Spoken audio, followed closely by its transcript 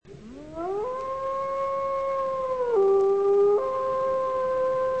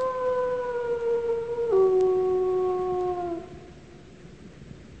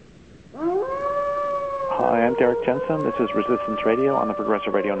Eric Jensen. This is Resistance Radio on the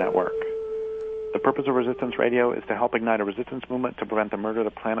Progressive Radio Network. The purpose of Resistance Radio is to help ignite a resistance movement to prevent the murder of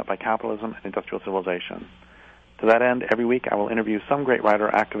the planet by capitalism and industrial civilization. To that end, every week I will interview some great writer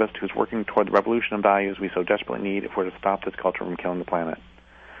or activist who's working toward the revolution and values we so desperately need if we're to stop this culture from killing the planet.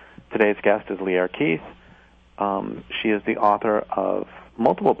 Today's guest is Lierre Keith. She is the author of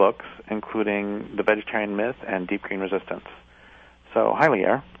multiple books, including The Vegetarian Myth and Deep Green Resistance. So, hi,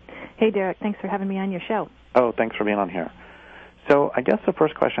 Lierre. Hey, Derek. Thanks for having me on your show. Oh, thanks for being on here. So I guess the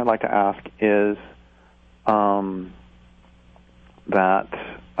first question I'd like to ask is that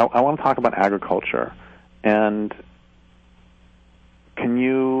I want to talk about agriculture. And can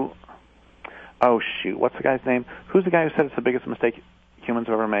you... Oh, shoot. What's the guy's name? Who's the guy who said it's the biggest mistake humans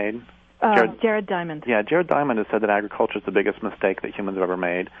have ever made? Jared Diamond. Yeah, Jared Diamond has said that agriculture is the biggest mistake that humans have ever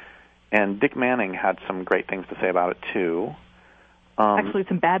made. And Dick Manning had some great things to say about it, too. Actually,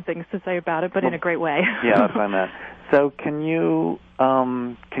 some bad things to say about it, but in a great way. Yeah, that's what I meant. So can you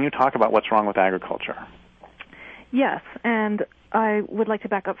talk about what's wrong with agriculture? Yes, and I would like to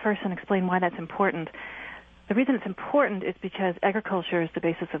back up first and explain why that's important. The reason it's important is because agriculture is the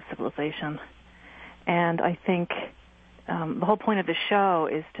basis of civilization. And I think the whole point of this show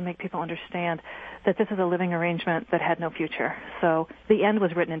is to make people understand that this is a living arrangement that had no future. So the end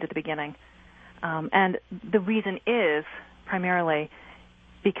was written into the beginning. And the reason is primarily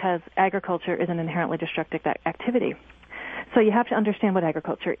because agriculture is an inherently destructive activity. So you have to understand what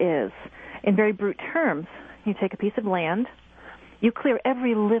agriculture is. In very brute terms, you take a piece of land, you clear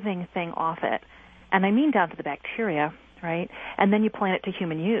every living thing off it, and I mean down to the bacteria, right? And then you plant it to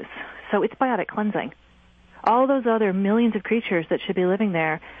human use. So it's biotic cleansing. All those other millions of creatures that should be living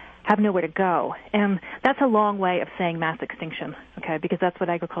there have nowhere to go. And that's a long way of saying mass extinction, okay, because that's what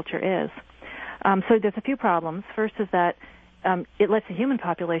agriculture is. So there's a few problems. First is that it lets the human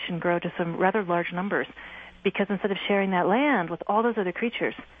population grow to some rather large numbers because instead of sharing that land with all those other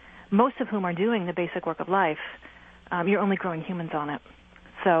creatures, most of whom are doing the basic work of life, you're only growing humans on it.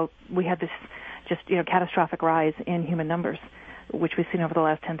 So we have this just catastrophic rise in human numbers, which we've seen over the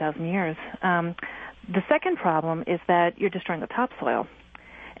last 10,000 years. The second problem is that you're destroying the topsoil.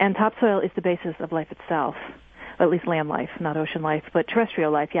 And topsoil is the basis of life itself, at least land life, not ocean life, but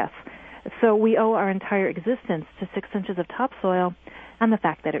terrestrial life, yes. So we owe our entire existence to 6 inches of topsoil and the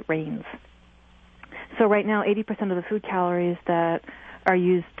fact that it rains. So right now, 80% of the food calories that are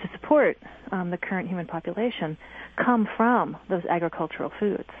used to support the current human population come from those agricultural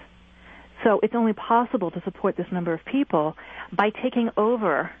foods. So it's only possible to support this number of people by taking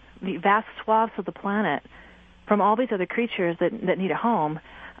over the vast swaths of the planet from all these other creatures that need a home,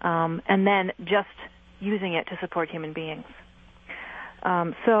 and then just using it to support human beings.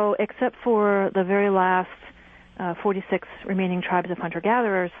 So except for the very last 46 remaining tribes of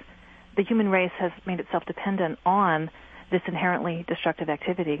hunter-gatherers, the human race has made itself dependent on this inherently destructive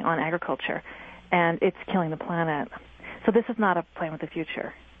activity, on agriculture, and it's killing the planet. So this is not a plan with the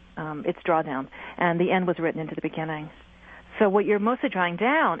future. It's drawdown, and the end was written into the beginning. So what you're mostly drawing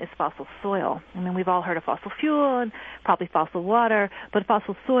down is fossil soil. I mean, we've all heard of fossil fuel and probably fossil water, but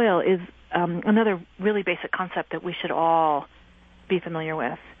fossil soil is another really basic concept that we should all be familiar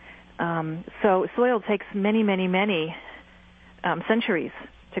with. So soil takes many, many, many centuries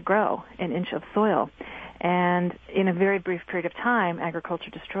to grow an inch of soil. And in a very brief period of time, agriculture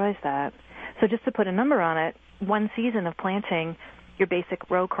destroys that. So just to put a number on it, one season of planting your basic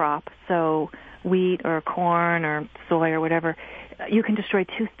row crop, so wheat or corn or soy or whatever, you can destroy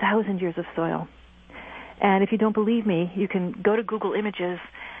 2,000 years of soil. And if you don't believe me, you can go to Google Images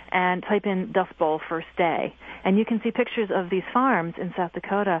and type in Dust Bowl first day. And you can see pictures of these farms in South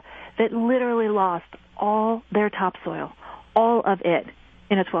Dakota that literally lost all their topsoil, all of it,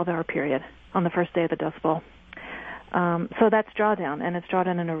 in a 12-hour period on the first day of the Dust Bowl. So that's drawdown, and it's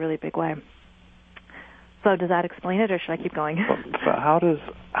drawdown in a really big way. So does that explain it, or should I keep going? So how does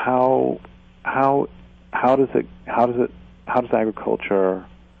agriculture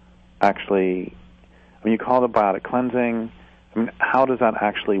actually? I mean, you call it biotic cleansing. I mean, how does that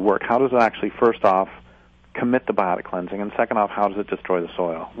actually work? How does it actually, first off, commit the biotic cleansing, and second off, how does it destroy the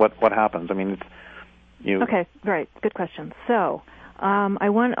soil? What happens? I mean, Okay, right. Good question. So I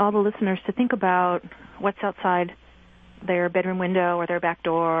want all the listeners to think about what's outside their bedroom window or their back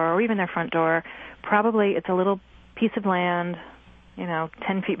door or even their front door. Probably it's a little piece of land,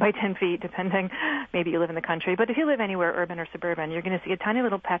 10 feet by 10 feet, depending. Maybe you live in the country. But if you live anywhere, urban or suburban, you're going to see a tiny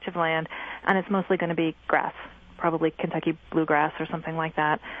little patch of land, and it's mostly going to be grass, probably Kentucky bluegrass or something like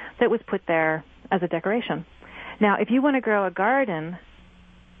that was put there as a decoration. Now, if you want to grow a garden,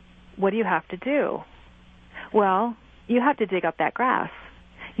 what do you have to do? Well, you have to dig up that grass.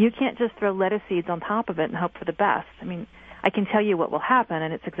 You can't just throw lettuce seeds on top of it and hope for the best. I mean, I can tell you what will happen,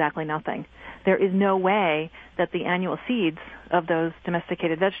 and it's exactly nothing. There is no way that the annual seeds of those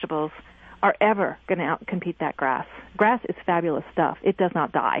domesticated vegetables are ever going to outcompete that grass. Grass is fabulous stuff. It does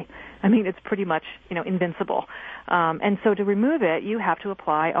not die. I mean, it's pretty much, invincible. And so to remove it, you have to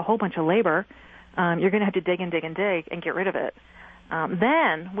apply a whole bunch of labor. You're going to have to dig and dig and dig and get rid of it.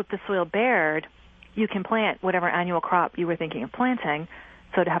 Then, with the soil bared, you can plant whatever annual crop you were thinking of planting.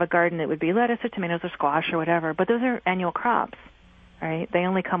 So to have a garden, it would be lettuce or tomatoes or squash or whatever. But those are annual crops, right? They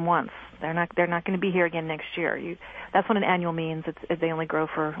only come once. They're not going to be here again next year. That's what an annual means. They only grow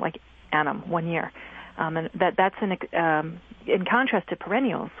for annum, 1 year. And that's in contrast to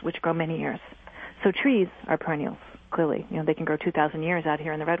perennials, which grow many years. So trees are perennials, clearly. They can grow 2,000 years out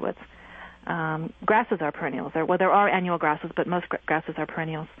here in the redwoods. Grasses are perennials. There are annual grasses, but most grasses are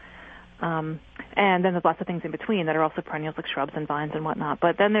perennials. And then there's lots of things in between that are also perennials, like shrubs and vines and whatnot.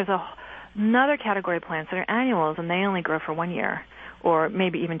 But then there's another category of plants that are annuals, and they only grow for 1 year, or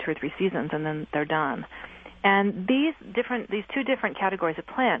maybe even 2 or 3 seasons, and then they're done. And these two different categories of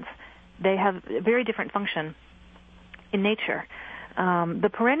plants, they have a very different function in nature. The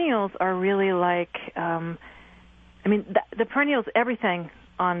perennials are really like, the perennials, everything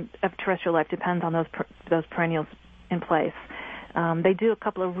of terrestrial life depends on those perennials in place. They do a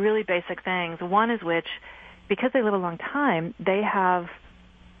couple of really basic things. One is which, because they live a long time, they have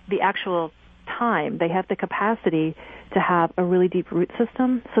the actual time. They have the capacity to have a really deep root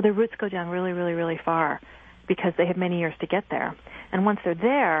system. So their roots go down really, really, really far because they have many years to get there. And once they're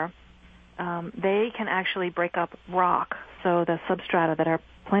there, they can actually break up rock, so the substrata that our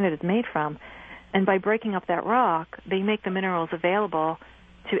planet is made from. And by breaking up that rock, they make the minerals available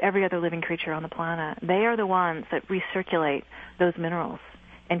to every other living creature on the planet. They are the ones that recirculate those minerals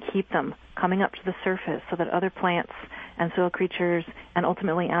and keep them coming up to the surface so that other plants and soil creatures and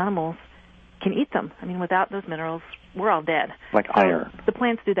ultimately animals can eat them. I mean, without those minerals, we're all dead. Like iron. The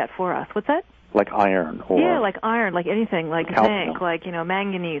plants do that for us. What's that? Like iron. Yeah, like iron, like anything, like zinc, like,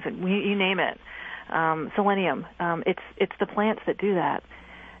 manganese, you name it. Selenium. It's the plants that do that.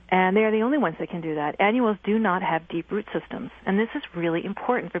 And they are the only ones that can do that. Annuals do not have deep root systems. And this is really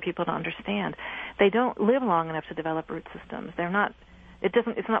important for people to understand. They don't live long enough to develop root systems.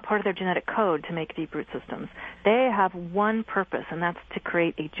 It's not part of their genetic code to make deep root systems. They have one purpose, and that's to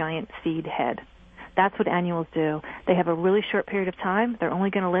create a giant seed head. That's what annuals do. They have a really short period of time. They're only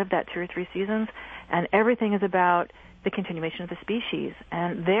going to live that 2 or 3 seasons, and everything is about the continuation of the species.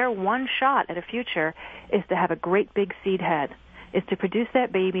 And their one shot at a future is to have a great big seed head, is to produce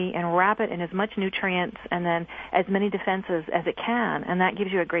that baby and wrap it in as much nutrients and then as many defenses as it can, and that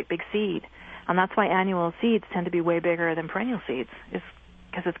gives you a great big seed. And that's why annual seeds tend to be way bigger than perennial seeds, is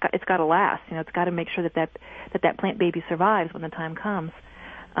because it's got to last. It's got to make sure that plant baby survives when the time comes.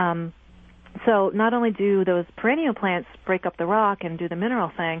 So not only do those perennial plants break up the rock and do the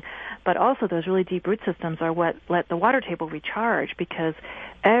mineral thing, but also those really deep root systems are what let the water table recharge, because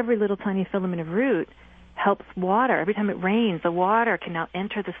every little tiny filament of root helps water. Every time it rains, the water can now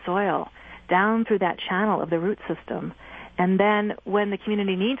enter the soil down through that channel of the root system. And then when the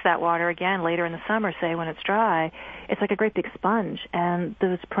community needs that water again later in the summer, say when it's dry, it's like a great big sponge, and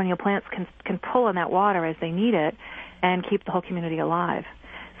those perennial plants can pull on that water as they need it and keep the whole community alive.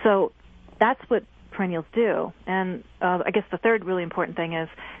 So that's what perennials do. And I guess the third really important thing is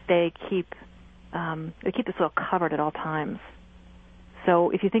they keep the soil covered at all times.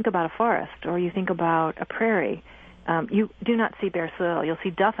 So if you think about a forest or you think about a prairie, you do not see bare soil. You'll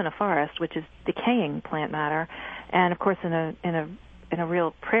see duff in a forest, which is decaying plant matter, and of course in a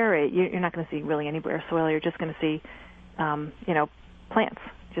real prairie, you're not going to see really any bare soil. You're just going to see plants.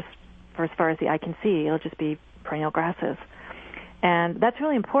 Just for as far as the eye can see, it'll just be perennial grasses. And that's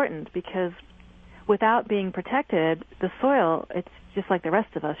really important, because without being protected, the soil, it's just like the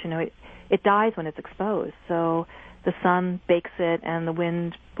rest of us, it dies when it's exposed. So the sun bakes it, and the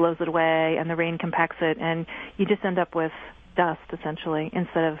wind blows it away, and the rain compacts it, and you just end up with dust, essentially,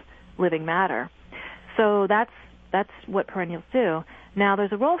 instead of living matter. So that's what perennials do. Now,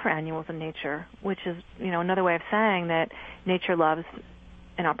 there's a role for annuals in nature, which is, another way of saying that nature loves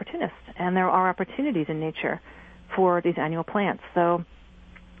an opportunist, and there are opportunities in nature for these annual plants. So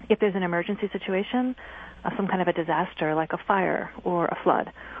if there's an emergency situation, some kind of a disaster like a fire or a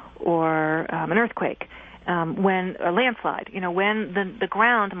flood or an earthquake, when a landslide, when the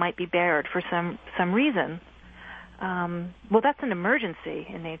ground might be bared for some reason, well, that's an emergency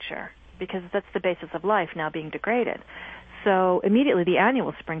in nature, because that's the basis of life now being degraded. So immediately the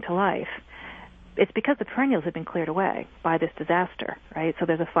annuals spring to life. It's because the perennials have been cleared away by this disaster, right? So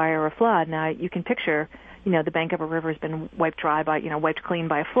there's a fire or a flood. Now you can picture, the bank of a river has been wiped clean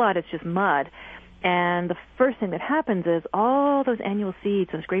by a flood. It's just mud. And the first thing that happens is all those annual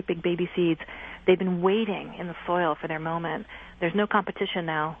seeds, those great big baby seeds, they've been waiting in the soil for their moment. There's no competition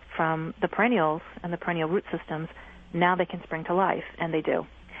now from the perennials and the perennial root systems. Now they can spring to life, and they do.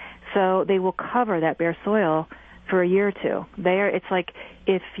 So they will cover that bare soil for a year or two. It's like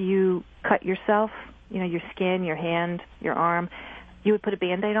if you cut yourself, your skin, your hand, your arm, you would put a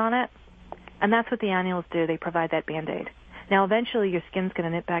Band-Aid on it, and that's what the annuals do. They provide that Band-Aid. Now, eventually, your skin's going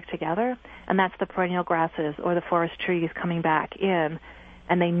to knit back together, and that's the perennial grasses or the forest trees coming back in,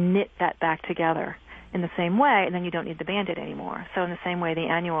 and they knit that back together in the same way, and then you don't need the Band-Aid anymore. So in the same way, the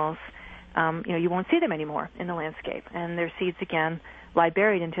annuals, you won't see them anymore in the landscape, and their seeds, again, lie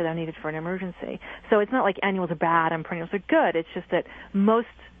buried until they're needed for an emergency. So it's not like annuals are bad and perennials are good. It's just that most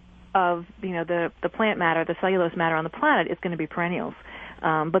of, the plant matter, the cellulose matter on the planet is going to be perennials.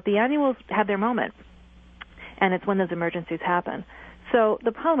 But the annuals have their moment, and it's when those emergencies happen. So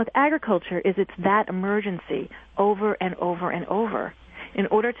the problem with agriculture is it's that emergency over and over and over. In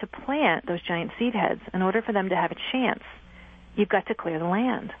order to plant those giant seed heads, in order for them to have a chance, you've got to clear the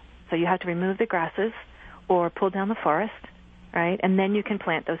land. So you have to remove the grasses or pull down the forest, right? And then you can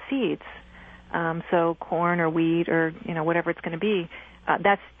plant those seeds. So corn or wheat or, whatever it's going to be,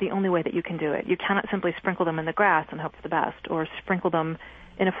 that's the only way that you can do it. You cannot simply sprinkle them in the grass and hope for the best, or sprinkle them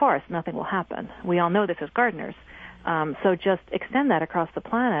in a forest. Nothing will happen. We all know this as gardeners. So just extend that across the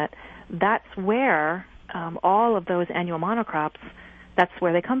planet. That's where all of those annual monocrops, that's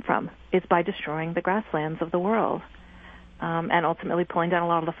where they come from, is by destroying the grasslands of the world, and ultimately pulling down a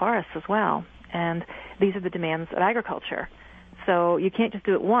lot of the forests as well. And these are the demands of agriculture. So you can't just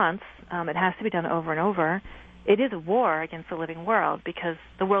do it once. It has to be done over and over. It is a war against the living world because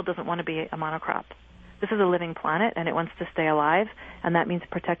the world doesn't want to be a monocrop. This is a living planet, and it wants to stay alive, and that means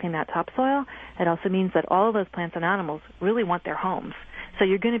protecting that topsoil. It also means that all of those plants and animals really want their homes. So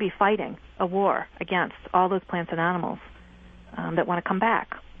you're going to be fighting a war against all those plants and animals that want to come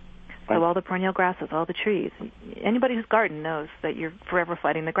back. So all the perennial grasses, all the trees. Anybody who's gardened knows that you're forever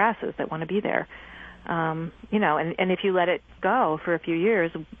fighting the grasses that want to be there. And if you let it go for a few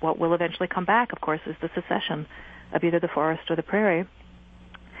years, what will eventually come back, of course, is the secession of either the forest or the prairie.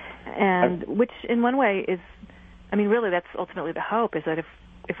 And which in one way is, really that's ultimately the hope, is that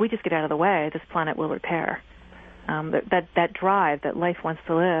if we just get out of the way, this planet will repair. That drive that life wants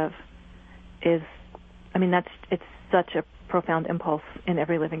to live is, it's such a profound impulse in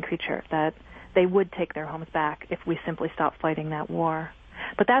every living creature that they would take their homes back if we simply stopped fighting that war.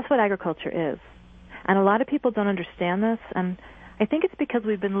 But that's what agriculture is. And a lot of people don't understand this, and I think it's because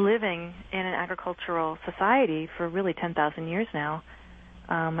we've been living in an agricultural society for really 10,000 years now.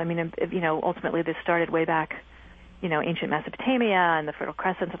 Ultimately this started way back, ancient Mesopotamia and the Fertile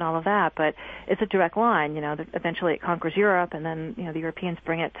Crescent and all of that, but it's a direct line. Eventually it conquers Europe, and then, the Europeans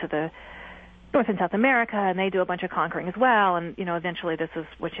bring it to the North and South America, and they do a bunch of conquering as well, and, eventually this is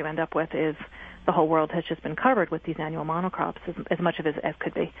what you end up with, is the whole world has just been covered with these annual monocrops, as much of it as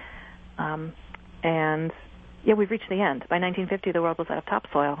could be. We've reached the end. By 1950, the world was out of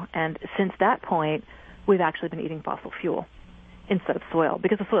topsoil, and since that point, we've actually been eating fossil fuel instead of soil,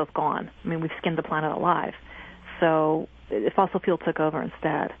 because the soil's gone. We've skinned the planet alive. So fossil fuel took over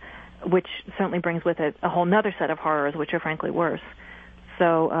instead, which certainly brings with it a whole other set of horrors, which are frankly worse.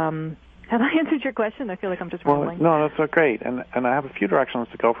 So have I answered your question? I feel like I'm just rambling. No, that's so great. And I have a few directions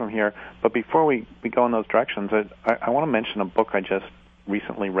to go from here. But before we go in those directions, I want to mention a book I just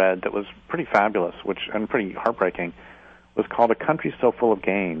recently read that was pretty fabulous, and pretty heartbreaking. It was called A Country So Full of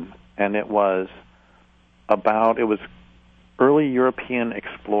Game, and it was early European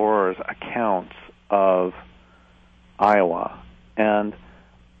explorers' accounts of Iowa. And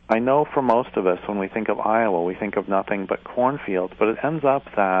I know for most of us, when we think of Iowa, we think of nothing but cornfields, but it ends up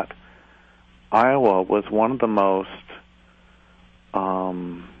that Iowa was one of the most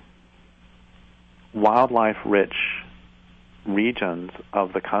wildlife-rich regions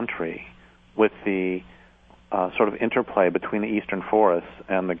of the country, with the sort of interplay between the eastern forests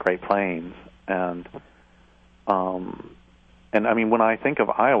and the Great Plains. And when I think of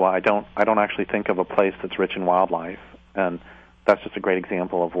Iowa, I don't actually think of a place that's rich in wildlife, and that's just a great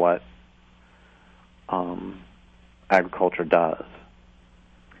example of what agriculture does.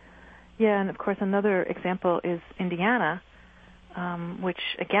 Yeah, and of course another example is Indiana, which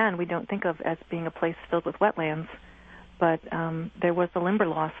again we don't think of as being a place filled with wetlands, but there was the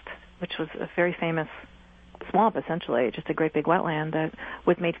Limberlost, which was a very famous swamp, essentially, just a great big wetland that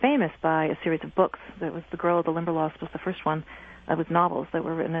was made famous by a series of books. That was The Girl of the Limberlost was the first one. It was novels that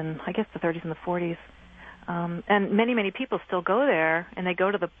were written in, I guess, the 30s and the 40s. And many, many people still go there, and they go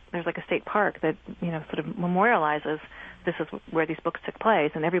to there's like a state park that, sort of memorializes this is where these books took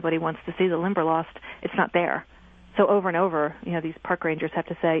place, and everybody wants to see the Limberlost. It's not there. So over and over, these park rangers have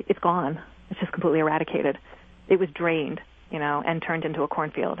to say, it's gone. It's just completely eradicated. It was drained, and turned into a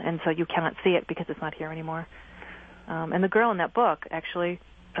cornfield. And so you cannot see it because it's not here anymore. And the girl in that book, actually,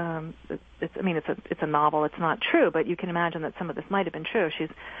 it's a novel. It's not true, but you can imagine that some of this might have been true. She's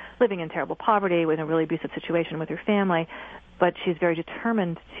living in terrible poverty with a really abusive situation with her family, but she's very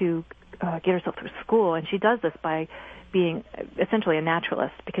determined to get herself through school, and she does this by being essentially a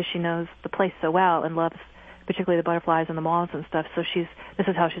naturalist because she knows the place so well and loves particularly the butterflies and the moths and stuff. So this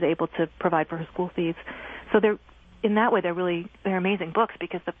is how she's able to provide for her school fees. So in that way, they're amazing books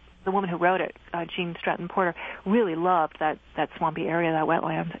because the woman who wrote it, Jean Stratton Porter, really loved that swampy area, that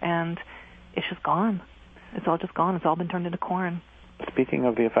wetland, and it's just gone. It's all just gone. It's all been turned into corn. Speaking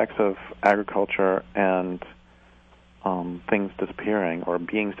of the effects of agriculture and things disappearing or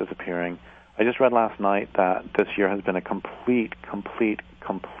beings disappearing, I just read last night that this year has been a complete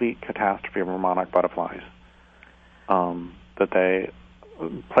catastrophe for monarch butterflies.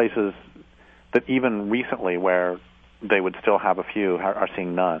 Places that even recently where they would still have a few are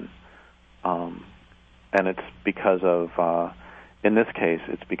seeing none. And it's because of, in this case,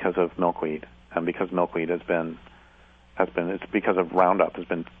 it's because of milkweed. And because milkweed it's because of Roundup has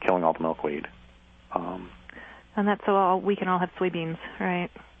been killing all the milkweed. And that's so we can all have soybeans, right?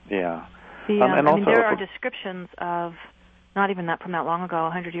 Yeah. And there are descriptions of, not even that from that long ago,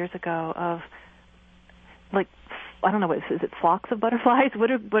 100 years ago, of, like, I don't know, is it flocks of butterflies? What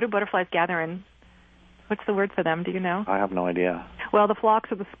do butterflies gather in? What's the word for them? Do you know? I have no idea. Well, the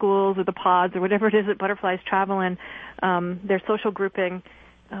flocks or the schools or the pods or whatever it is that butterflies travel in, their social grouping,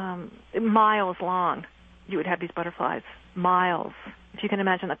 miles long, you would have these butterflies, miles. If you can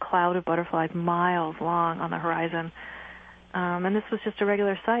imagine a cloud of butterflies miles long on the horizon. And this was just a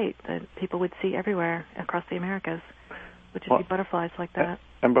regular sight that people would see everywhere across the Americas, which would be butterflies like that.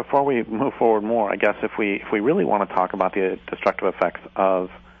 And before we move forward more, I guess if we really want to talk about the destructive effects of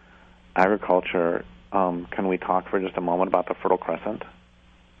agriculture, can we talk for just a moment about the Fertile Crescent?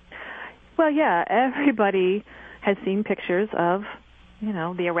 Well, yeah, everybody has seen pictures of,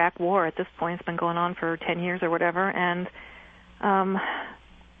 the Iraq War. At this point, it's been going on for 10 years or whatever, and,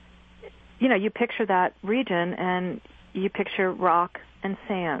 you picture that region, and you picture rock and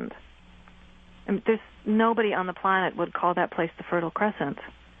sand. And there's nobody on the planet would call that place the Fertile Crescent,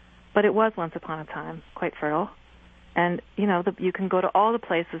 but it was once upon a time quite fertile. And, you can go to all the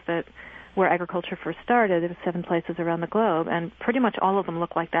places where agriculture first started. There were 7 places around the globe, and pretty much all of them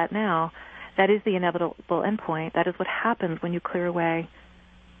look like that now. That is the inevitable endpoint. That is what happens when you clear away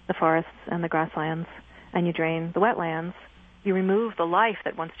the forests and the grasslands and you drain the wetlands. You remove the life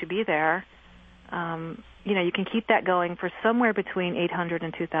that wants to be there. You can keep that going for somewhere between 800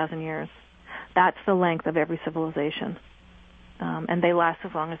 and 2,000 years. That's the length of every civilization. And they last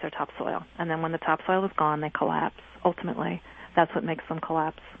as long as their topsoil. And then when the topsoil is gone, they collapse, ultimately. That's what makes them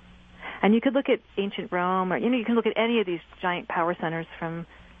collapse. And you could look at ancient Rome, or, you can look at any of these giant power centers from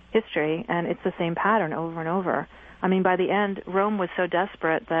history, and it's the same pattern over and over. I mean, by the end, Rome was so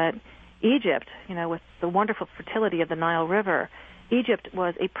desperate that Egypt, with the wonderful fertility of the Nile River, Egypt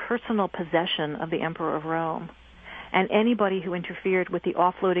was a personal possession of the Emperor of Rome. And anybody who interfered with the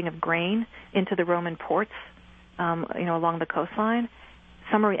offloading of grain into the Roman ports, along the coastline,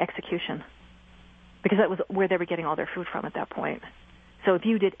 summary execution, because that was where they were getting all their food from at that point. So if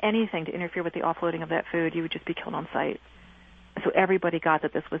you did anything to interfere with the offloading of that food, you would just be killed on sight. So everybody got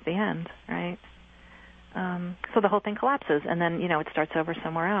that this was the end, right? So the whole thing collapses, and then, it starts over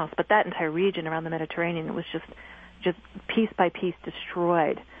somewhere else. But that entire region around the Mediterranean, it was just piece by piece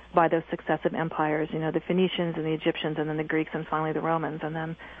destroyed by those successive empires, the Phoenicians and the Egyptians and then the Greeks and finally the Romans, and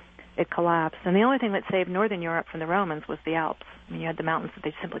then it collapsed. And the only thing that saved Northern Europe from the Romans was the Alps. I mean, you had the mountains that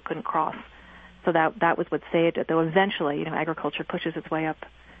they simply couldn't cross. So that was what saved it, though eventually, agriculture pushes its way up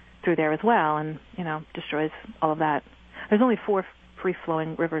through there as well and, destroys all of that. There's only 4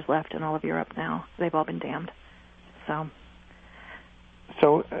 free-flowing rivers left in all of Europe now. They've all been dammed. So,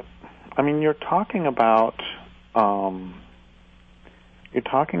 I mean, you're talking about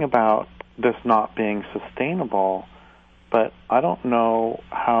this not being sustainable, but I don't know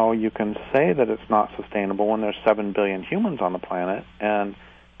how you can say that it's not sustainable when there's 7 billion humans on the planet, and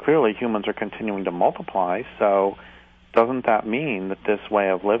clearly humans are continuing to multiply, so doesn't that mean that this way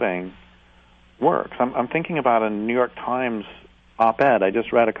of living works? I'm thinking about a New York Times op-ed I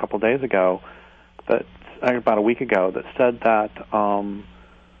just read a couple days ago, about a week ago, that said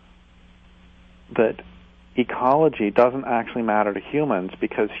that ecology doesn't actually matter to humans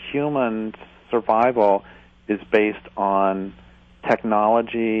because humans survival is based on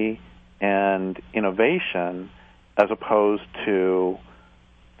technology and innovation as opposed to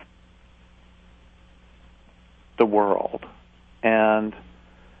the world. And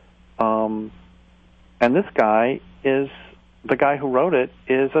this guy is, the guy who wrote it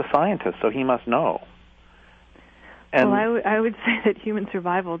is a scientist, so he must know. And well, I would say that human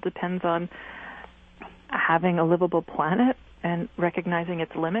survival depends on having a livable planet and recognizing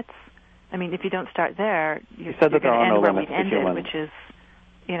its limits. I mean, if you don't start there, you're going to end where we've ended, which is,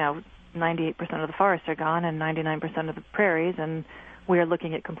 98% of the forests are gone and 99% of the prairies, and we are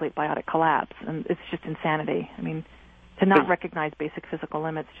looking at complete biotic collapse, and it's just insanity. I mean, to not recognize basic physical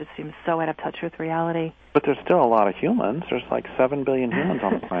limits just seems so out of touch with reality. But there's still a lot of humans. There's like 7 billion humans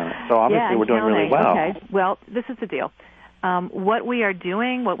on the planet, so obviously we're doing really well. Okay. Well, this is the deal. What we are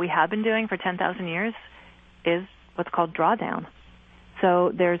doing, what we have been doing for 10,000 years, is what's called drawdown.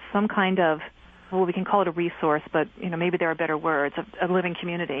 So there's some kind of, well, we can call it a resource, but maybe there are better words, a living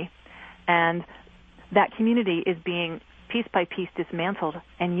community. And that community is being piece by piece dismantled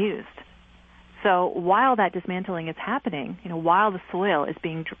and used. So while that dismantling is happening, while the soil is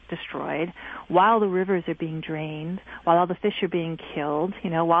being destroyed, while the rivers are being drained, while all the fish are being killed,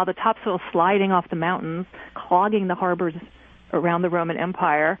 while the topsoil is sliding off the mountains, clogging the harbors around the Roman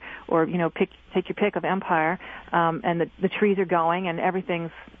Empire, or take your pick of empire, and the trees are going and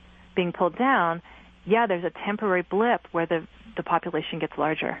everything's being pulled down. Yeah, there's a temporary blip where the population gets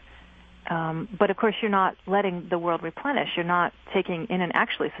larger. But of course, you're not letting the world replenish. You're not taking in an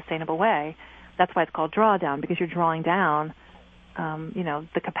actually sustainable way. That's why it's called drawdown, because you're drawing down,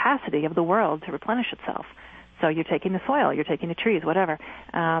 the capacity of the world to replenish itself. So you're taking the soil, you're taking the trees, whatever.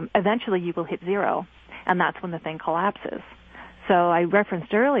 Eventually, you will hit zero, and that's when the thing collapses. So I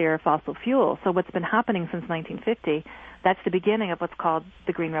referenced earlier fossil fuel. So what's been happening since 1950, that's the beginning of what's called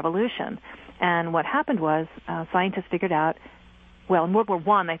the Green Revolution. And what happened was scientists figured out, well, in World War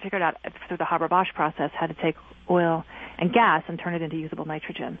I, they figured out through the Haber-Bosch process how to take oil and gas and turn it into usable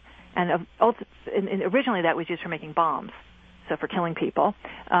nitrogen. And originally that was used for making bombs, so for killing people.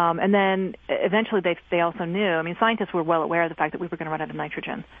 And then eventually they also knew, scientists were well aware of the fact that we were going to run out of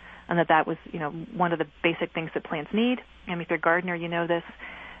nitrogen, and that was, one of the basic things that plants need. If you're a gardener, you know this.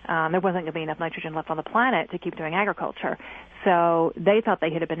 There wasn't going to be enough nitrogen left on the planet to keep doing agriculture. So they thought they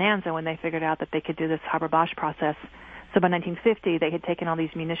hit a bonanza when they figured out that they could do this Haber-Bosch process. So by 1950, they had taken all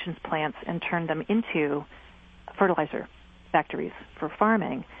these munitions plants and turned them into fertilizer factories for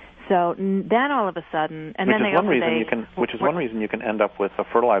farming. So then all of a sudden, and then which is one reason you can end up with a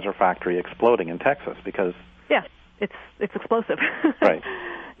fertilizer factory exploding in Texas, because it's explosive. Right.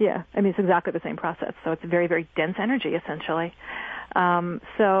 Yeah, it's exactly the same process. So it's very, very dense energy essentially.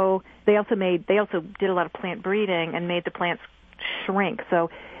 So they also did a lot of plant breeding and made the plants shrink. So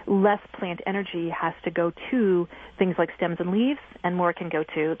less plant energy has to go to things like stems and leaves, and more can go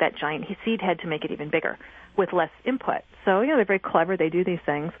to that giant seed head to make it even bigger with less input. So, they're very clever. They do these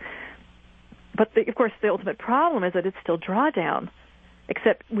things. But, of course, the ultimate problem is that it's still drawdown,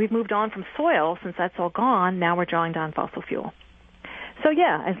 except we've moved on from soil. Since that's all gone, now we're drawing down fossil fuel. So,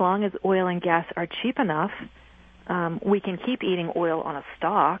 as long as oil and gas are cheap enough, we can keep eating oil on a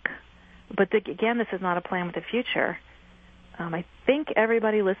stock. But, again, this is not a plan with the future. I think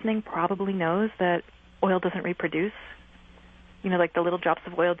everybody listening probably knows that oil doesn't reproduce. Like the little drops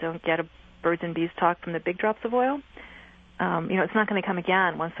of oil don't get a birds and bees talk from the big drops of oil. It's not going to come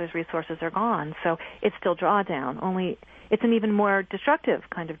again once those resources are gone. So it's still drawdown, only it's an even more destructive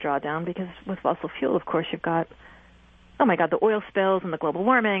kind of drawdown, because with fossil fuel, of course, you've got, the oil spills and the global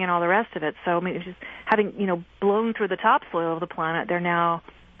warming and all the rest of it. So, it's just having, blown through the topsoil of the planet, they're now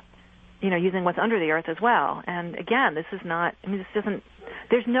using what's under the earth as well. And again, this is not,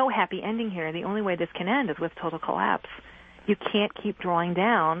 there's no happy ending here. The only way this can end is with total collapse. You can't keep drawing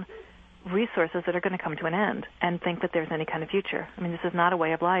down resources that are going to come to an end and think that there's any kind of future. This is not a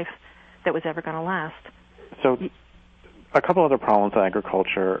way of life that was ever going to last. So a couple other problems with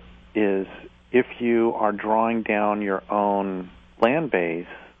agriculture is if you are drawing down your own land base,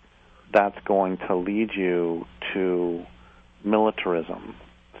 that's going to lead you to militarism.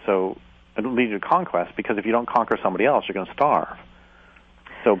 So it'll lead you to conquest, because if you don't conquer somebody else, you're going to starve.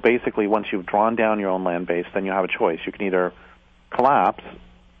 So basically, once you've drawn down your own land base, then you have a choice. You can either collapse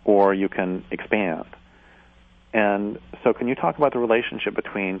or you can expand. And so can you talk about the relationship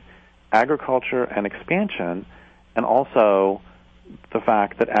between agriculture and expansion, and also the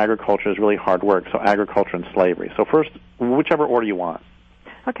fact that agriculture is really hard work, so agriculture and slavery? So first, whichever order you want.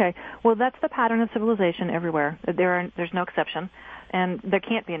 Okay. Well, that's the pattern of civilization everywhere. There's no exception. And there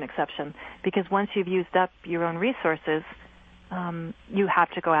can't be an exception, because once you've used up your own resources, you have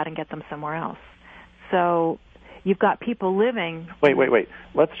to go out and get them somewhere else. So you've got people living... Wait.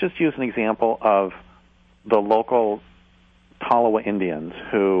 Let's just use an example of the local Tolowa Indians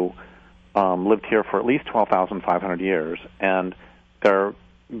who lived here for at least 12,500 years, and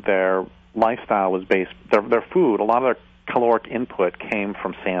their lifestyle was based... Their food, a lot of their caloric input came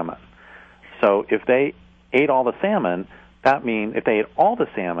from salmon. So if they ate all the salmon, that means if they ate all the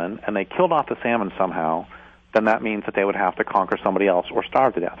salmon and they killed off the salmon somehow, then that means that they would have to conquer somebody else or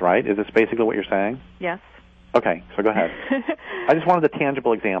starve to death, right? Is this basically what you're saying? Yes. Okay, so go ahead. I just wanted a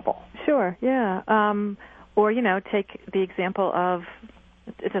tangible example. Sure, yeah. Or, take the example of,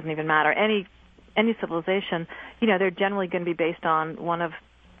 it doesn't even matter, any civilization, they're generally going to be based on one of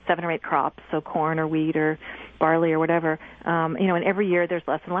 7 or 8 crops, so corn or wheat or barley or whatever, and every year there's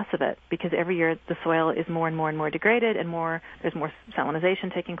less and less of it because every year the soil is more and more and more degraded and there's more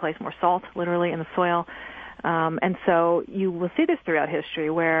salinization taking place, more salt literally in the soil. And so you will see this throughout history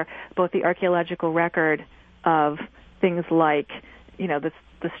where both the archaeological record of things like,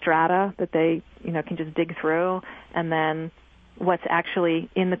 the strata that they, can just dig through, and then what's actually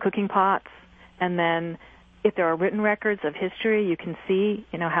in the cooking pots, and then if there are written records of history, you can see,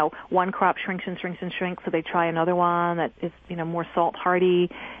 how one crop shrinks and shrinks and shrinks, so they try another one that is, more salt hardy,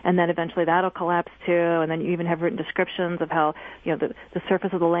 and then eventually that'll collapse too, and then you even have written descriptions of how, the surface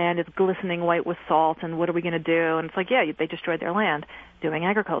of the land is glistening white with salt, and what are we going to do? And it's like, yeah, they destroyed their land doing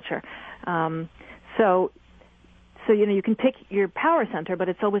agriculture. So you can pick your power center, but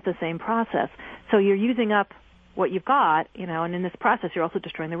it's always the same process. So you're using up what you've got, and in this process you're also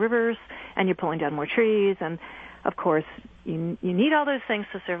destroying the rivers and you're pulling down more trees, and of course you need all those things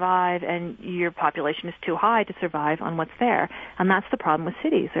to survive, and your population is too high to survive on what's there. And that's the problem with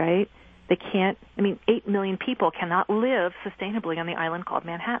cities, right? They can't, 8 million people cannot live sustainably on the island called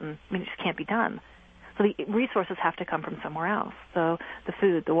Manhattan. It just can't be done. So the resources have to come from somewhere else. So the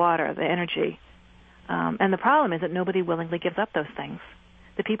food, the water, the energy. And the problem is that nobody willingly gives up those things.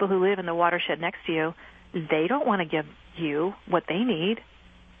 The people who live in the watershed next to you, they don't want to give you what they need.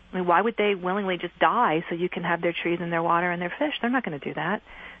 Why would they willingly just die so you can have their trees and their water and their fish? They're not going to do that.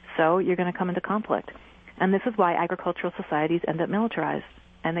 So you're going to come into conflict. And this is why agricultural societies end up militarized.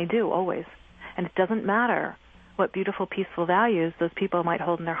 And they do, always. And it doesn't matter what beautiful, peaceful values those people might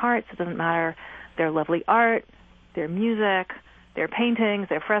hold in their hearts. It doesn't matter their lovely art, their music, their paintings,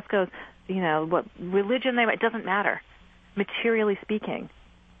 their frescoes, what religion they might. It doesn't matter. Materially speaking,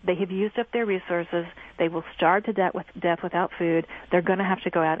 they have used up their resources. They will starve to death without food. They're going to have to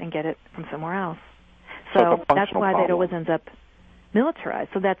go out and get it from somewhere else. So that's why that always ends up militarized.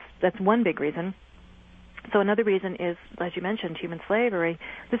 So that's one big reason. So another reason is, as you mentioned, human slavery.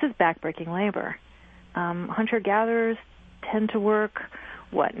 This is backbreaking labor. Hunter-gatherers tend to work,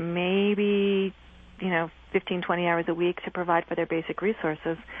 maybe 15, 20 hours a week to provide for their basic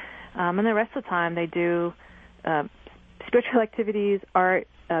resources. And the rest of the time they do spiritual activities, art,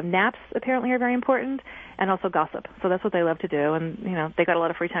 naps apparently are very important, and also gossip. So that's what they love to do, and they got a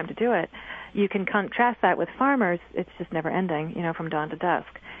lot of free time to do it. You can contrast that with farmers. It's just never ending, from dawn to dusk.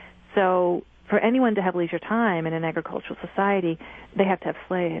 So for anyone to have leisure time in an agricultural society, they have to have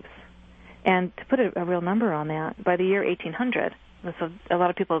slaves. And to put a real number on that, by the year 1800, so a lot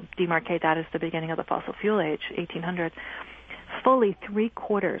of people demarcate that as the beginning of the fossil fuel age, 1800, fully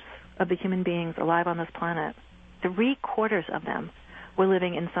 3/4 of the human beings alive on this planet, 3/4 of them were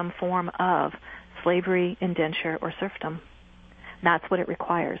living in some form of slavery, indenture, or serfdom. That's what it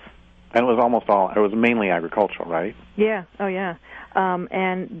requires. And it was mainly agricultural, right? Yeah, oh yeah.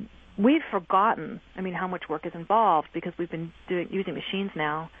 And we've forgotten, how much work is involved because we've been using machines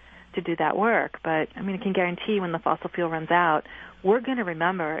now to do that work. But, I can guarantee when the fossil fuel runs out, we're going to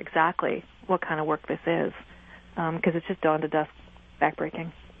remember exactly what kind of work this is because it's just dawn to dusk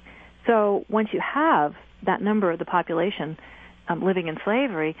backbreaking. So once you have that number of the population living in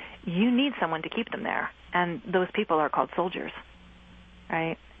slavery, you need someone to keep them there. And those people are called soldiers,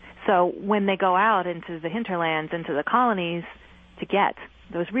 right? So when they go out into the hinterlands, into the colonies to get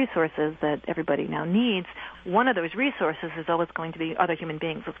those resources that everybody now needs, one of those resources is always going to be other human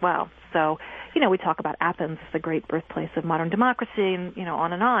beings as well. So, we talk about Athens, the great birthplace of modern democracy, and,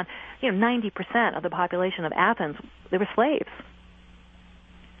 on and on. 90% of the population of Athens, they were slaves.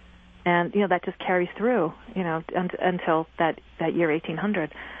 And, that just carries through, until that year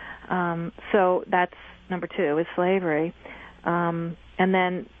 1800. So that's number 2, is slavery. And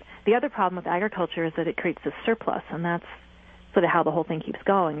then the other problem with agriculture is that it creates a surplus, and that's sort of how the whole thing keeps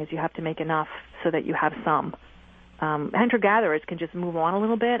going, is you have to make enough so that you have some. Hunter-gatherers can just move on a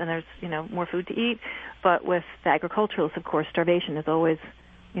little bit, and there's, more food to eat. But with the agriculturalists, of course, starvation is always,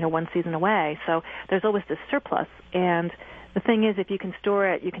 one season away. So there's always this surplus, and The thing is, if you can store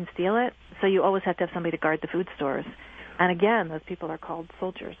it, you can steal it, so you always have to have somebody to guard the food stores. And again, those people are called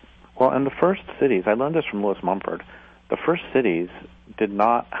soldiers. Well, and the first cities, I learned this from Lewis Mumford, the first cities did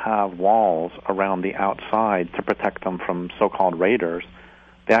not have walls around the outside to protect them from so-called raiders.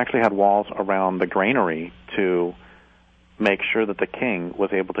 They actually had walls around the granary to make sure that the king was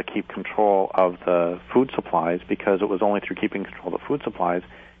able to keep control of the food supplies, because it was only through keeping control of the food supplies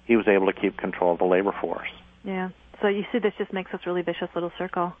he was able to keep control of the labor force. Yeah. So you see, this just makes this really vicious little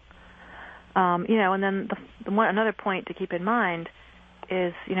circle. And then another point to keep in mind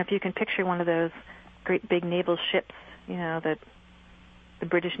is, if you can picture one of those great big naval ships, that the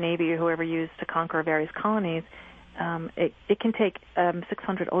British Navy or whoever used to conquer various colonies, it can take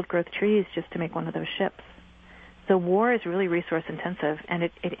 600 old-growth trees just to make one of those ships. So war is really resource-intensive, and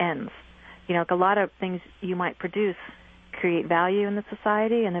it ends. A lot of things you might produce create value in the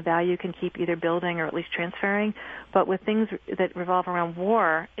society, and the value can keep either building or at least transferring. But with things that revolve around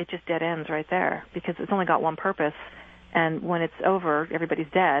war, it just dead ends right there, because it's only got one purpose, and when it's over, everybody's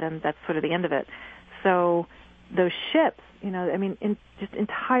dead, and that's sort of the end of it. So those ships, just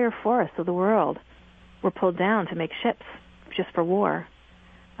entire forests of the world were pulled down to make ships just for war.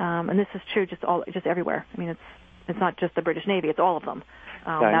 And this is true just everywhere. It's not just the British Navy; it's all of them.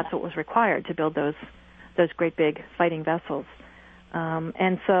 That's what was required to build those great big fighting vessels.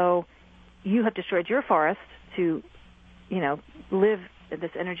 And so you have destroyed your forest to, live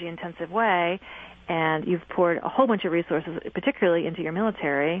this energy-intensive way, and you've poured a whole bunch of resources, particularly into your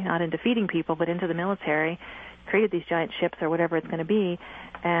military, not into feeding people, but into the military, created these giant ships or whatever it's going to be.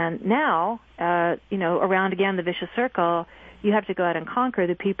 And now, around again the vicious circle, you have to go out and conquer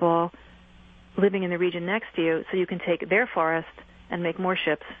the people living in the region next to you so you can take their forest and make more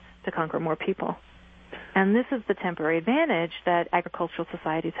ships to conquer more people. And this is the temporary advantage that agricultural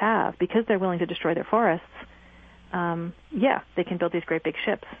societies have. Because they're willing to destroy their forests, they can build these great big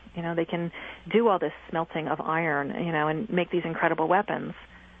ships. They can do all this smelting of iron, and make these incredible weapons,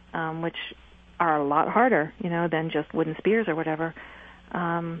 which are a lot harder, than just wooden spears or whatever.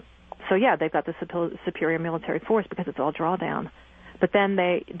 They've got the superior military force because it's all drawdown. But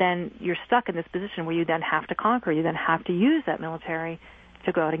then you're stuck in this position where you then have to conquer. You then have to use that military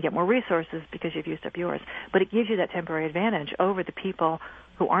to go out and get more resources because you've used up yours. But it gives you that temporary advantage over the people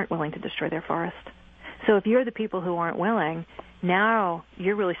who aren't willing to destroy their forest. So if you're the people who aren't willing, now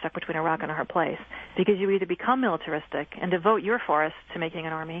you're really stuck between a rock and a hard place, because you either become militaristic and devote your forest to making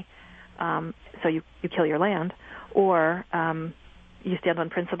an army, so you kill your land, or you stand on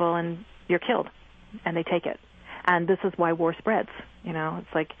principle and you're killed, and they take it. And this is why war spreads.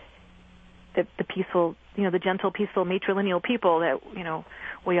 It's like the peaceful, the gentle, peaceful, matrilineal people that,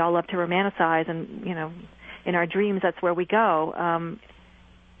 we all love to romanticize, and, in our dreams, that's where we go.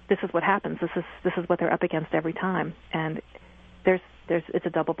 This is what happens. This is what they're up against every time. And it's a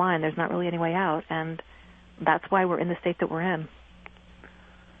double bind. There's not really any way out. And that's why we're in the state that we're in.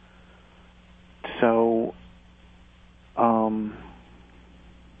 So,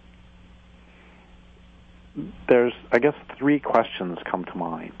 there's, I guess, three questions come to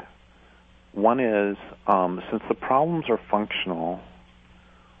mind. One is, since the problems are functional,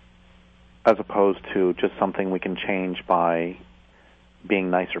 as opposed to just something we can change by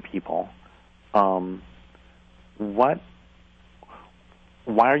being nicer people, why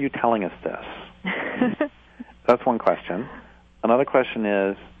are you telling us this? That's one question. Another question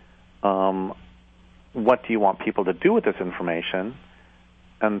is, what do you want people to do with this information?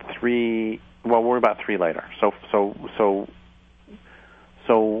 And we'll worry about three later. So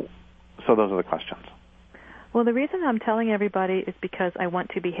those are the questions. Well, the reason I'm telling everybody is because I want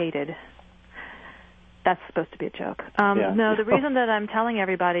to be hated. That's supposed to be a joke. No, the reason that I'm telling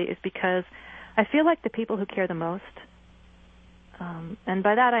everybody is because I feel like the people who care the most, and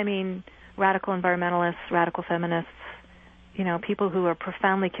by that I mean radical environmentalists, radical feminists, people who are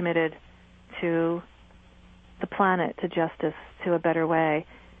profoundly committed to the planet, to justice, to a better way,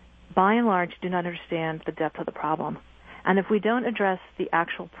 by and large do not understand the depth of the problem. And if we don't address the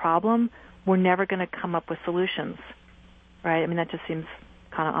actual problem, we're never going to come up with solutions, right? That just seems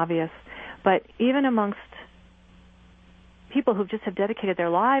kind of obvious. But even amongst people who just have dedicated their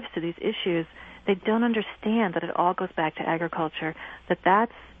lives to these issues, they don't understand that it all goes back to agriculture,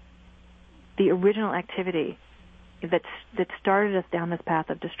 that's the original activity that started us down this path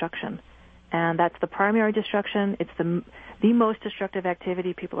of destruction. And that's the primary destruction. It's the most destructive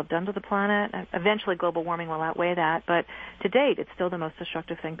activity people have done to the planet. Eventually global warming will outweigh that, but to date it's still the most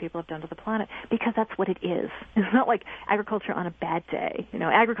destructive thing people have done to the planet, because that's what it is. It's not like agriculture on a bad day,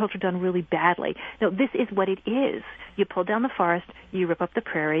 agriculture done really badly. No, this is what it is. You pull down the forest, you rip up the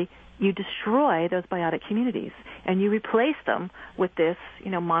prairie, you destroy those biotic communities, and you replace them with this,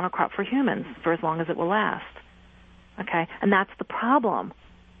 monocrop for humans for as long as it will last. Okay? And that's the problem.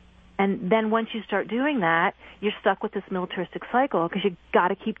 And then once you start doing that, you're stuck with this militaristic cycle because you've got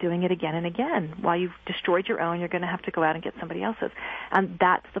to keep doing it again and again. While you've destroyed your own, you're going to have to go out and get somebody else's. And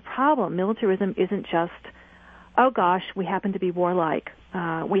that's the problem. Militarism isn't just, oh gosh, we happen to be warlike.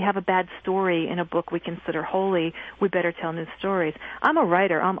 We have a bad story in a book we consider holy. We better tell new stories. I'm a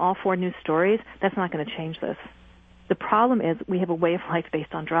writer. I'm all for new stories. That's not going to change this. The problem is we have a way of life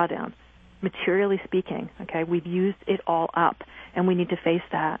based on drawdown. Materially speaking, okay, we've used it all up, and we need to face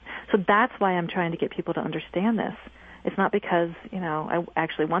that. So that's why I'm trying to get people to understand this. It's not because, I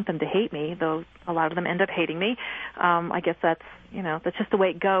actually want them to hate me, though a lot of them end up hating me. I guess that's just the way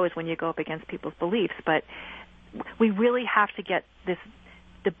it goes when you go up against people's beliefs. But we really have to get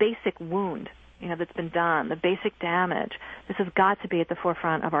the basic wound, that's been done, the basic damage. This has got to be at the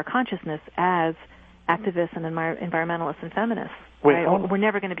forefront of our consciousness as activists and environmentalists and feminists. Wait, right? We're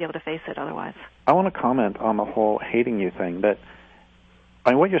never going to be able to face it otherwise. I want to comment on the whole hating you thing. That,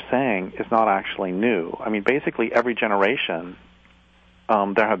 what you're saying is not actually new. Basically every generation,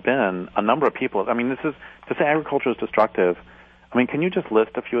 there have been a number of people. This is, to say agriculture is destructive, can you just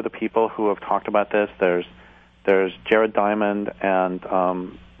list a few of the people who have talked about this? There's Jared Diamond and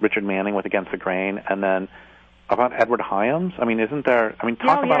Richard Manning with Against the Grain, and then about Edward Hyams? Isn't there...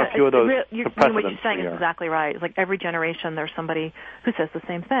 talk about a few of those. What you're saying is exactly right. It's like every generation there's somebody who says the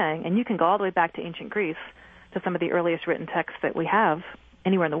same thing. And you can go all the way back to ancient Greece, to some of the earliest written texts that we have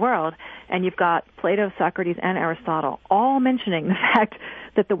anywhere in the world, and you've got Plato, Socrates, and Aristotle all mentioning the fact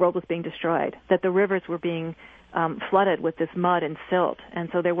that the world was being destroyed, that the rivers were being flooded with this mud and silt, and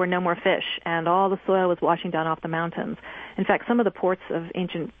so there were no more fish, and all the soil was washing down off the mountains. In fact, some of the ports of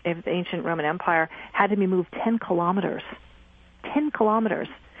the ancient Roman Empire had to be moved 10 kilometers,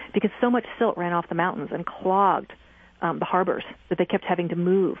 because so much silt ran off the mountains and clogged the harbors that they kept having to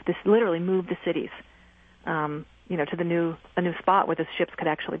move. This literally moved the cities, to a new spot where the ships could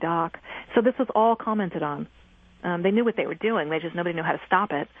actually dock. So this was all commented on. They knew what they were doing. Nobody knew how to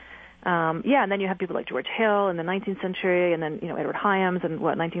stop it. And then you have people like George Hill in the 19th century, and then, Edward Hyams in,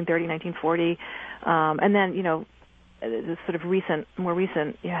 1930, 1940. And then, the sort of more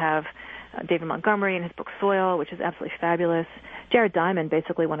recent, you have David Montgomery in his book Soil, which is absolutely fabulous. Jared Diamond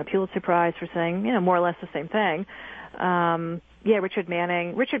basically won a Pulitzer Prize for saying, more or less the same thing. Richard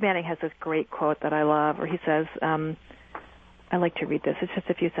Manning. Richard Manning has this great quote that I love, where he says, I like to read this. It's just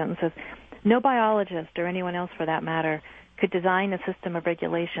a few sentences. No biologist, or anyone else for that matter, could design a system of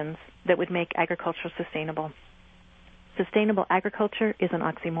regulations that would make agriculture sustainable. Sustainable agriculture is an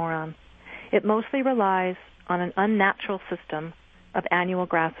oxymoron. It mostly relies on an unnatural system of annual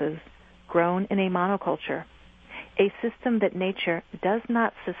grasses grown in a monoculture, a system that nature does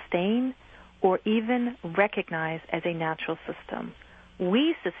not sustain or even recognize as a natural system.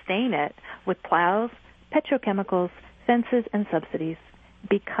 We sustain it with plows, petrochemicals, fences, and subsidies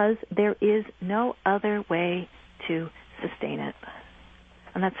because there is no other way to sustain it.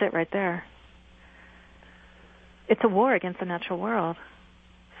 And that's it right there. It's a war against the natural world.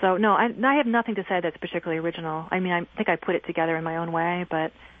 So, no, I have nothing to say that's particularly original. I think I put it together in my own way,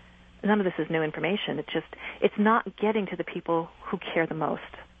 but none of this is new information. It's not getting to the people who care the most.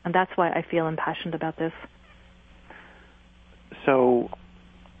 And that's why I feel impassioned about this. So,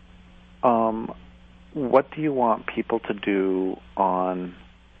 what do you want people to do on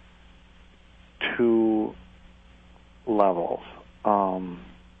two levels, both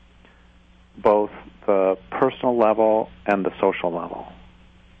the personal level and the social level?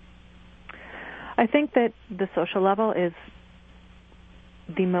 I think that the social level is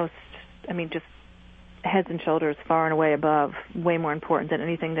the most, just heads and shoulders, far and away above, way more important than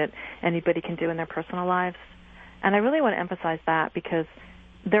anything that anybody can do in their personal lives. And I really want to emphasize that because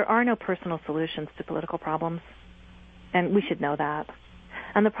there are no personal solutions to political problems, and we should know that.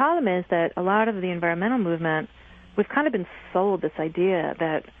 And the problem is that a lot of the environmental movement, we've kind of been sold this idea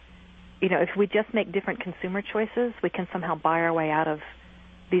that, if we just make different consumer choices, we can somehow buy our way out of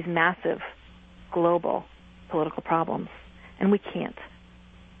these massive global political problems. And we can't.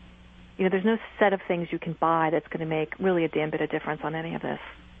 There's no set of things you can buy that's going to make really a damn bit of difference on any of this.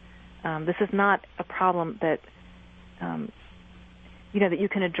 This is not a problem that, that you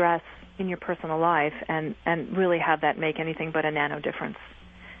can address in your personal life and really have that make anything but a nano difference.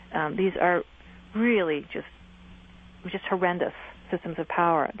 These are really just horrendous systems of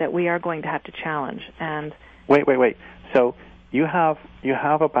power that we are going to have to challenge. And wait. So you have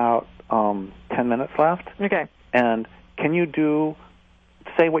about 10 minutes left. Okay. And can you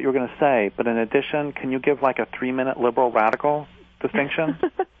say what you were going to say, but in addition, can you give like a 3-minute liberal radical distinction?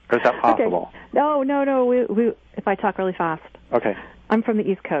 Or is that possible? Okay. No. If I talk really fast. Okay. I'm from the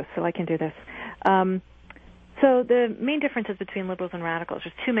East Coast, so I can do this. So the main differences between liberals and radicals,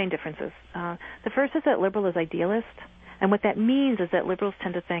 there's two main differences. The first is that liberal is idealist, and what that means is that liberals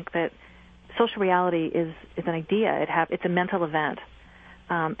tend to think that social reality is an idea. It's a mental event.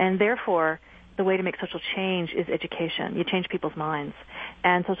 And therefore, the way to make social change is education. You change people's minds.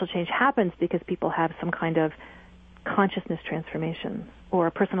 And social change happens because people have some kind of consciousness transformation or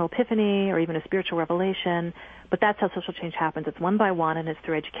a personal epiphany or even a spiritual revelation. But that's how social change happens. It's one by one, and it's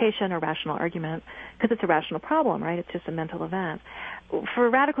through education or rational argument, because it's a rational problem, right? It's just a mental event. For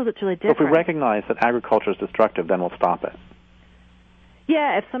radicals, it's really different. So if we recognize that agriculture is destructive, then we'll stop it.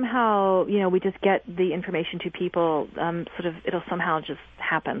 Yeah, if somehow, we just get the information to people, it'll somehow just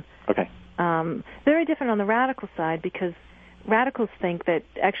happen. Okay. Very different on the radical side, because radicals think that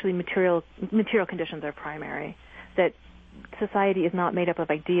actually material conditions are primary, that society is not made up of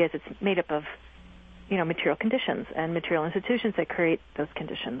ideas, it's made up of, material conditions and material institutions that create those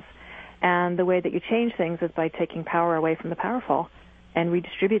conditions. And the way that you change things is by taking power away from the powerful and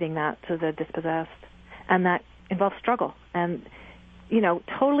redistributing that to the dispossessed. And that involves struggle. And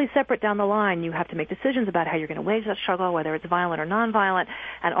totally separate down the line, you have to make decisions about how you're going to wage that struggle, whether it's violent or nonviolent,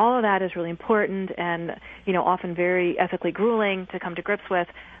 and all of that is really important and, often very ethically grueling to come to grips with,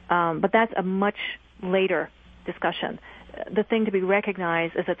 but that's a much later discussion. The thing to be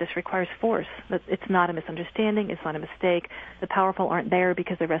recognized is that this requires force, that it's not a misunderstanding, it's not a mistake. The powerful aren't there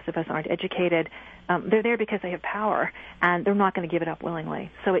because the rest of us aren't educated. They're there because they have power, and they're not going to give it up willingly.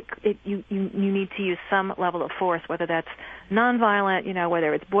 So you need to use some level of force, whether that's nonviolent,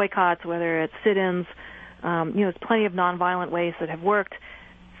 whether it's boycotts, whether it's sit-ins. There's plenty of nonviolent ways that have worked.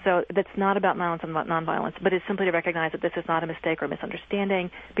 So that's not about violence and nonviolence, but it's simply to recognize that this is not a mistake or a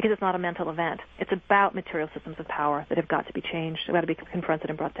misunderstanding because it's not a mental event. It's about material systems of power that have got to be changed, have got to be confronted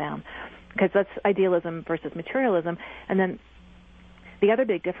and brought down, because that's idealism versus materialism. And then the other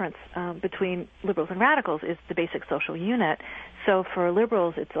big difference between liberals and radicals is the basic social unit. So for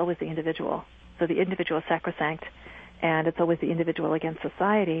liberals, it's always the individual. So the individual is sacrosanct, and it's always the individual against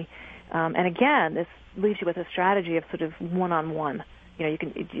society. And again, this leaves you with a strategy of sort of one-on-one.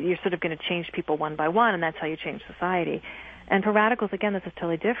 You're sort of going to change people one by one, and that's how you change society. And for radicals, again, this is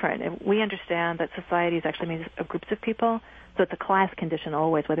totally different. We understand that society is actually made of groups of people, so it's a class condition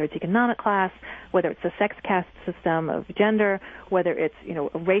always, whether it's economic class, whether it's a sex caste system of gender, whether it's,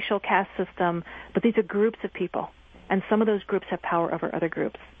 a racial caste system, but these are groups of people, and some of those groups have power over other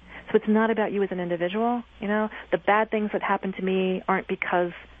groups. So it's not about you as an individual, The bad things that happen to me aren't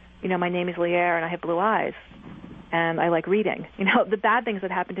because, my name is Lierre and I have blue eyes and I like reading. The bad things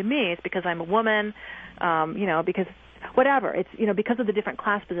that happen to me is because I'm a woman, because whatever. It's, because of the different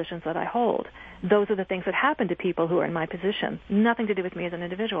class positions that I hold. Those are the things that happen to people who are in my position. Nothing to do with me as an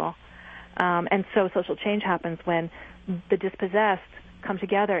individual. And so social change happens when the dispossessed come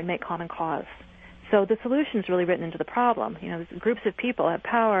together and make common cause. So the solution is really written into the problem. Groups of people have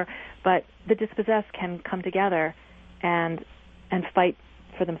power, but the dispossessed can come together and fight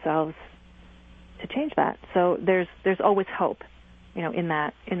for themselves to change that. So there's always hope, in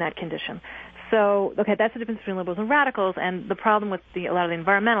that condition. So, okay, that's the difference between liberals and radicals, and the problem with a lot of the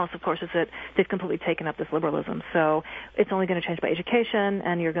environmentalists, of course, is that they've completely taken up this liberalism. So it's only going to change by education,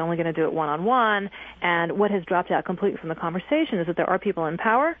 and you're only going to do it one-on-one, and what has dropped out completely from the conversation is that there are people in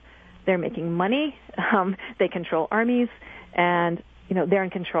power, they're making money, they control armies, and, they're in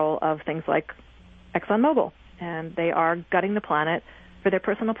control of things like ExxonMobil, and they are gutting the planet for their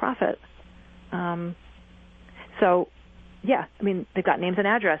personal profit. They've got names and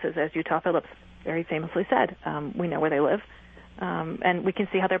addresses, as Utah Phillips very famously said. We know where they live, and we can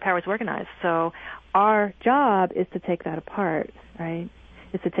see how their power is organized. So our job is to take that apart, right?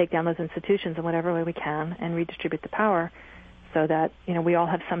 Is to take down those institutions in whatever way we can and redistribute the power so that, we all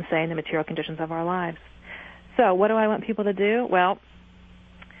have some say in the material conditions of our lives. So what do I want people to do? Well,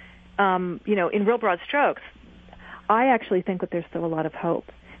 in real broad strokes, I actually think that there's still a lot of hope,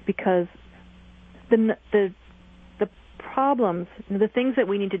 because the problems, the things that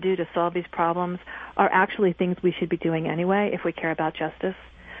we need to do to solve these problems are actually things we should be doing anyway if we care about justice.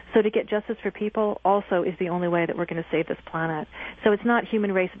 So to get justice for people also is the only way that we're going to save this planet. So it's not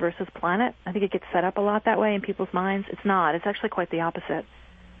human race versus planet. I think it gets set up a lot that way in people's minds. It's not. It's actually quite the opposite.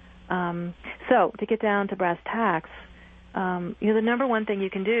 So to get down to brass tacks, the number one thing you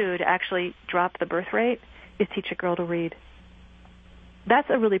can do to actually drop the birth rate is teach a girl to read. That's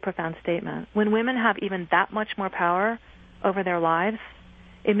a really profound statement. When women have even that much more power over their lives,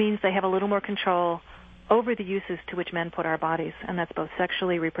 it means they have a little more control over the uses to which men put our bodies, and that's both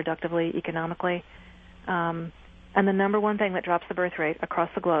sexually, reproductively, economically. And the number one thing that drops the birth rate across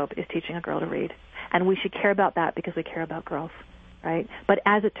the globe is teaching a girl to read. And we should care about that because we care about girls, right? But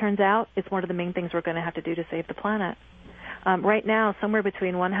as it turns out, it's one of the main things we're going to have to do to save the planet. Right now, somewhere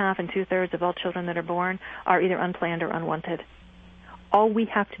between 1/2 and 2/3 of all children that are born are either unplanned or unwanted. All we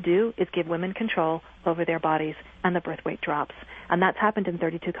have to do is give women control over their bodies, and the birth rate drops. And that's happened in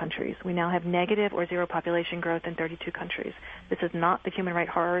 32 countries. We now have negative or zero population growth in 32 countries. This is not the human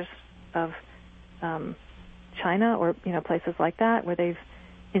rights horrors of China or places like that where they've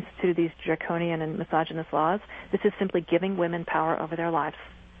instituted these draconian and misogynist laws. This is simply giving women power over their lives.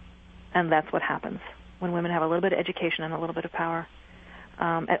 And that's what happens when women have a little bit of education and a little bit of power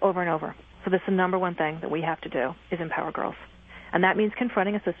over and over. So this is the number one thing that we have to do is empower girls. And that means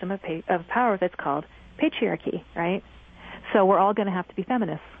confronting a system of power that's called patriarchy, right? So we're all going to have to be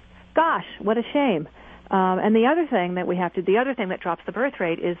feminists. Gosh, what a shame. And the other thing that drops the birth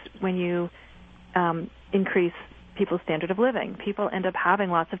rate is when you increase people's standard of living. People end up having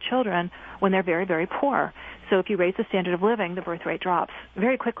lots of children when they're very, very poor. So if you raise the standard of living, the birth rate drops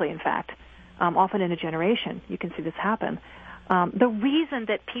very quickly, in fact. Often in a generation, you can see this happen. The reason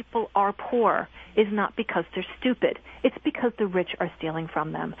that people are poor is not because they're stupid. It's because the rich are stealing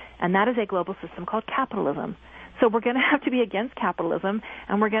from them. And that is a global system called capitalism. So we're going to have to be against capitalism,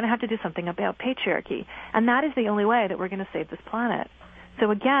 and we're going to have to do something about patriarchy. And that is the only way that we're going to save this planet.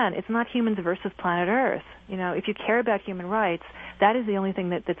 So again, it's not humans versus planet Earth. If you care about human rights, that is the only thing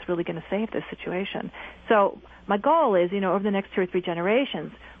that's really going to save this situation. So my goal is, over the next 2 or 3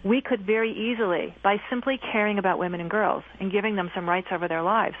 generations, we could very easily, by simply caring about women and girls and giving them some rights over their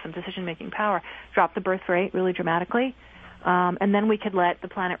lives, some decision-making power, drop the birth rate really dramatically, and then we could let the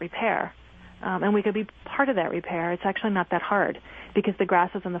planet repair. And we could be part of that repair. It's actually not that hard because the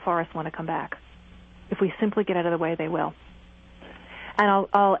grasses and the forests want to come back. If we simply get out of the way, they will. And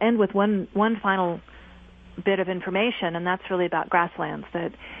I'll end with one final bit of information, and that's really about grasslands.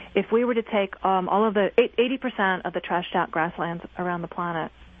 That if we were to take all of the 80% of the trashed out grasslands around the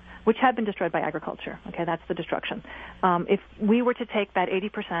planet, which have been destroyed by agriculture, okay, that's the destruction. If we were to take that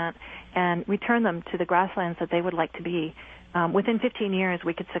 80% and return them to the grasslands that they would like to be, within 15 years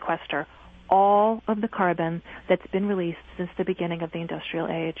we could sequester all of the carbon that's been released since the beginning of the industrial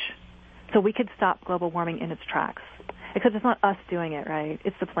age. So we could stop global warming in its tracks. Except it's not us doing it, right?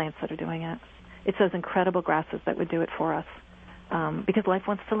 It's the plants that are doing it. It's those incredible grasses that would do it for us. Because life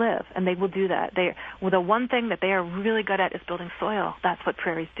wants to live, and they will do that. The one thing that they are really good at is building soil. That's what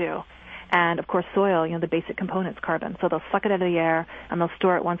prairies do. And, of course, soil, the basic component's carbon. So they'll suck it out of the air, and they'll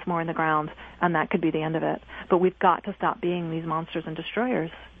store it once more in the ground, and that could be the end of it. But we've got to stop being these monsters and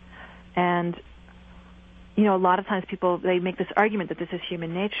destroyers. And, a lot of times they make this argument that this is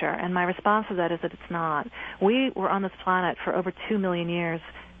human nature, and my response to that is that it's not. We were on this planet for over 2 million years,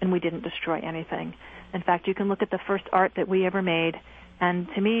 and we didn't destroy anything. In fact, you can look at the first art that we ever made, and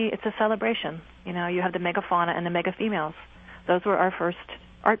to me, it's a celebration. You have the megafauna and the megafemales. Those were our first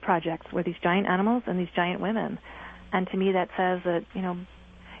art projects, were these giant animals and these giant women. And to me, that says that,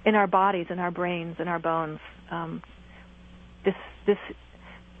 in our bodies, in our brains, in our bones,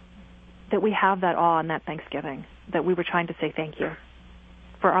 that we have that awe and that thanksgiving, that we were trying to say thank you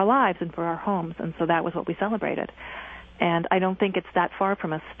for our lives and for our homes, and so that was what we celebrated. And I don't think it's that far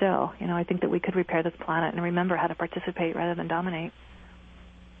from us still. I think that we could repair this planet and remember how to participate rather than dominate.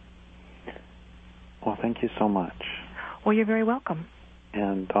 Well, thank you so much. Well, you're very welcome.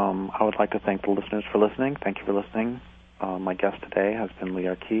 And I would like to thank the listeners for listening. Thank you for listening. My guest today has been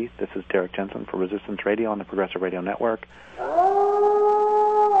Lierre. This is Derek Jensen for Resistance Radio on the Progressive Radio Network.